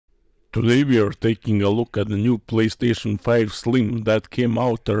Today we are taking a look at the new PlayStation 5 Slim that came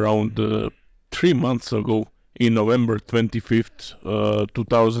out around 3 months ago in November 25th,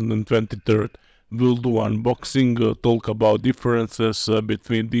 2023. We'll do unboxing, talk about differences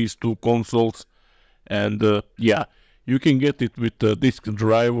between these two consoles, and yeah, you can get it with a disk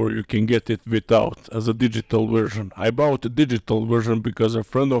drive or you can get it without as a digital version. I bought a digital version because a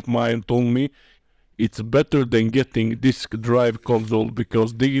friend of mine told me it's better than getting disk drive console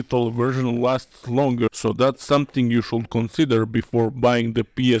because digital version lasts longer, so that's something you should consider before buying the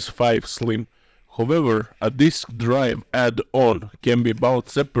PS5 Slim. However, a disk drive add-on can be bought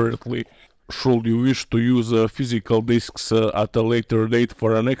separately should you wish to use physical discs at a later date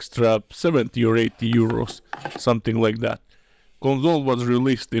for an extra 70 or 80 euros, something like that. Console was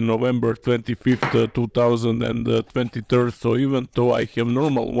released in November 25th, 2023, so even though I have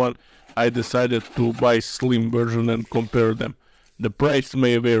normal one, I decided to buy Slim version and compare them. The price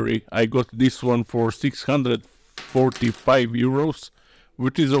may vary. I got this one for 645 euros,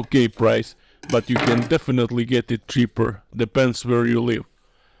 which is okay price, but you can definitely get it cheaper, depends where you live.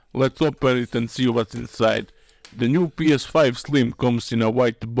 Let's open it and see what's inside. The new PS5 Slim comes in a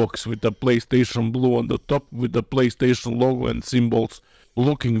white box with a PlayStation Blue on the top with the PlayStation logo and symbols,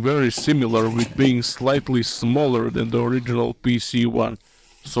 looking very similar with being slightly smaller than the original PC one.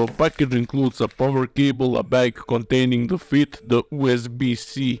 So package includes a power cable, a bag containing the fit, the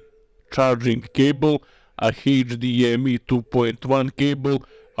USB-C charging cable, a HDMI 2.1 cable,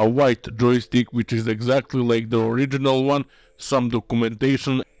 a white joystick which is exactly like the original one, some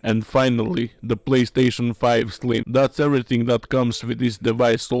documentation, and finally the PlayStation 5 Slim. That's everything that comes with this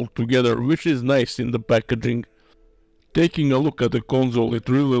device all together, which is nice in the packaging. Taking a look at the console, it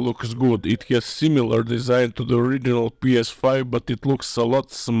really looks good. It has similar design to the original PS5, but it looks a lot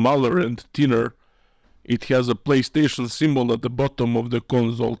smaller and thinner. It has a PlayStation symbol at the bottom of the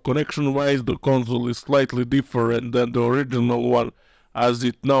console. Connection-wise, the console is slightly different than the original one, as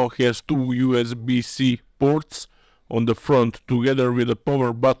it now has two USB-C ports on the front, together with a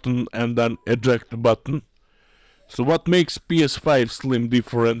power button and an eject button. So what makes PS5 Slim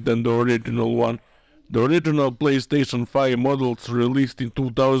different than the original one? The original PlayStation 5 models released in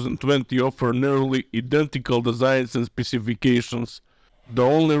 2020 offer nearly identical designs and specifications. The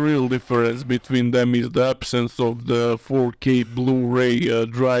only real difference between them is the absence of the 4K Blu-ray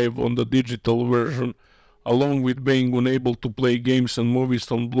drive on the digital version, along with being unable to play games and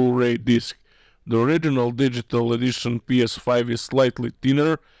movies on Blu-ray disc. The original digital edition PS5 is slightly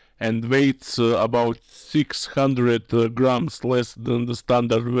thinner and weighs about 600 grams less than the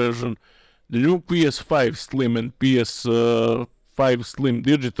standard version. The new PS5 Slim and PS5 Slim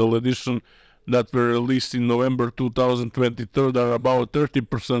Digital Edition that were released in November 2023 are about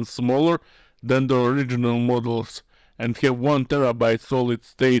 30% smaller than the original models and have 1 TB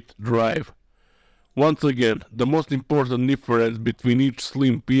solid-state drive. Once again, the most important difference between each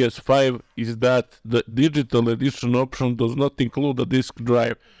Slim PS5 is that the Digital Edition option does not include a disk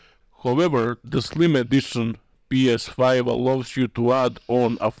drive. However, the Slim Edition PS5 allows you to add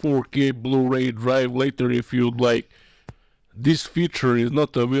on a 4K Blu-ray drive later if you'd like. This feature is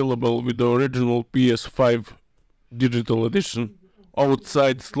not available with the original PS5 Digital Edition.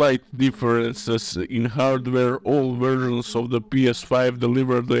 Outside slight differences in hardware, all versions of the PS5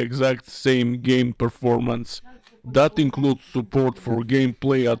 deliver the exact same game performance. That includes support for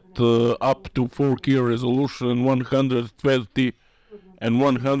gameplay at up to 4K resolution, 120 and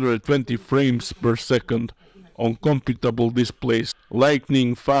 120 frames per second on compatible displays,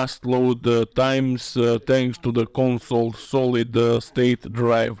 lightning fast load times thanks to the console's solid state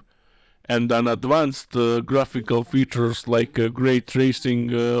drive, and an advanced graphical features like ray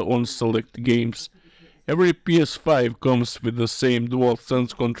tracing on select games. Every PS5 comes with the same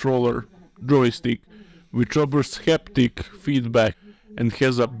DualSense controller joystick, which offers haptic feedback and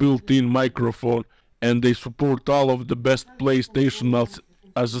has a built-in microphone, and they support all of the best PlayStation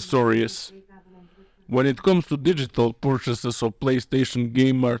accessories. When it comes to digital purchases of PlayStation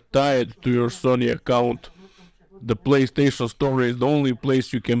game are tied to your Sony account. The PlayStation Store is the only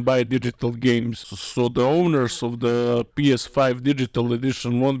place you can buy digital games, so the owners of the PS5 Digital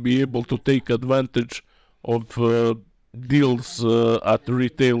Edition won't be able to take advantage of deals at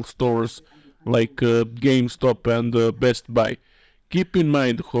retail stores like GameStop and Best Buy. Keep in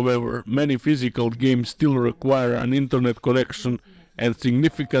mind, however, many physical games still require an internet connection and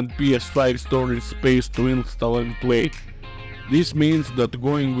significant PS5 storage space to install and play. This means that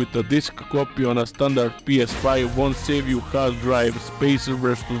going with a disc copy on a standard PS5 won't save you hard drive space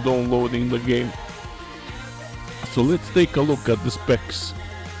versus downloading the game. So let's take a look at the specs.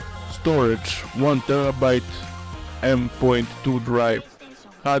 Storage 1 TB M.2 drive,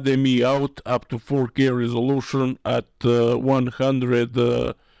 HDMI out up to 4K resolution at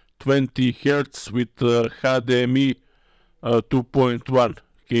 120 Hz with HDMI 2.1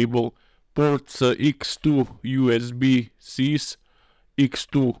 cable. Ports X2 USB-Cs,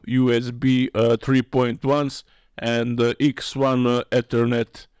 X2 USB 3.1s, and X1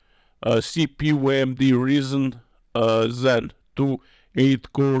 Ethernet. CPU AMD Ryzen Zen 2,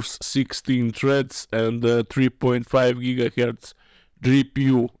 8 cores, 16 threads, and 3.5 GHz.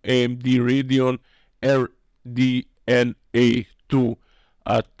 GPU AMD Radeon RDNA2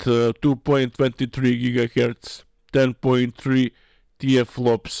 at 2.23 GHz, 10.3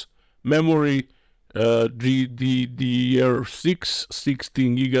 TFLOPS. Memory GDDR6,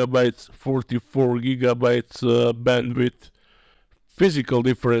 16 GB, 44 GB bandwidth. Physical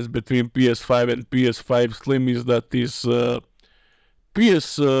difference between PS5 and PS5 Slim is that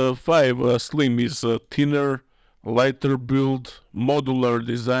PS5 Slim is thinner, lighter build, modular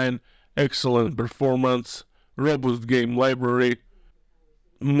design, excellent performance, robust game library,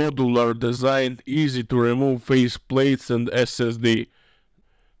 modular design, easy to remove face plates and SSD.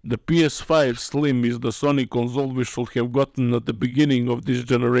 The PS5 Slim is the Sony console we should have gotten at the beginning of this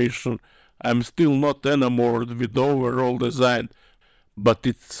generation. I'm still not enamored with the overall design, but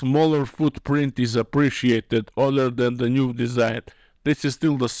its smaller footprint is appreciated other than the new design. This is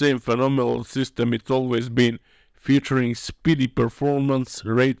still the same phenomenal system it's always been, featuring speedy performance,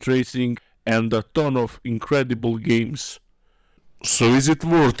 ray tracing, and a ton of incredible games. So is it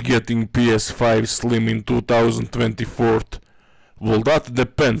worth getting PS5 Slim in 2024? Well, that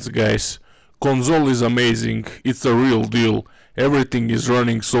depends, guys. Console is amazing, it's a real deal. Everything is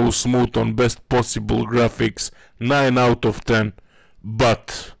running so smooth on best possible graphics, 9 out of 10.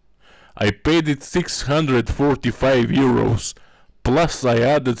 But I paid it 645 euros. Plus I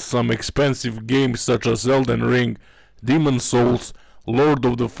added some expensive games such as Elden Ring, Demon's Souls, Lord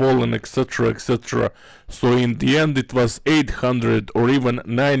of the Fallen, etc, etc. So in the end it was 800 or even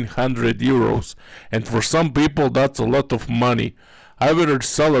 900 euros. And for some people that's a lot of money. Average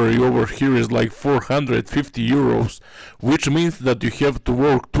salary over here is like 450 euros, which means that you have to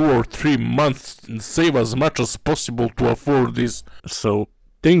work 2 or 3 months and save as much as possible to afford this. So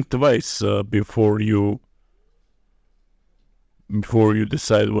think twice before you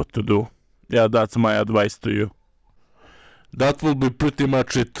decide what to do. Yeah, that's my advice to you. That will be pretty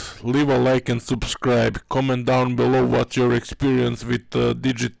much it. Leave a like and subscribe. Comment down below what's your experience with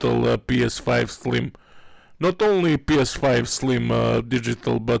digital PS5 Slim. Not only PS5 Slim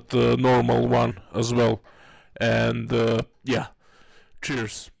digital, but normal one as well. And yeah,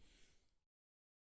 cheers.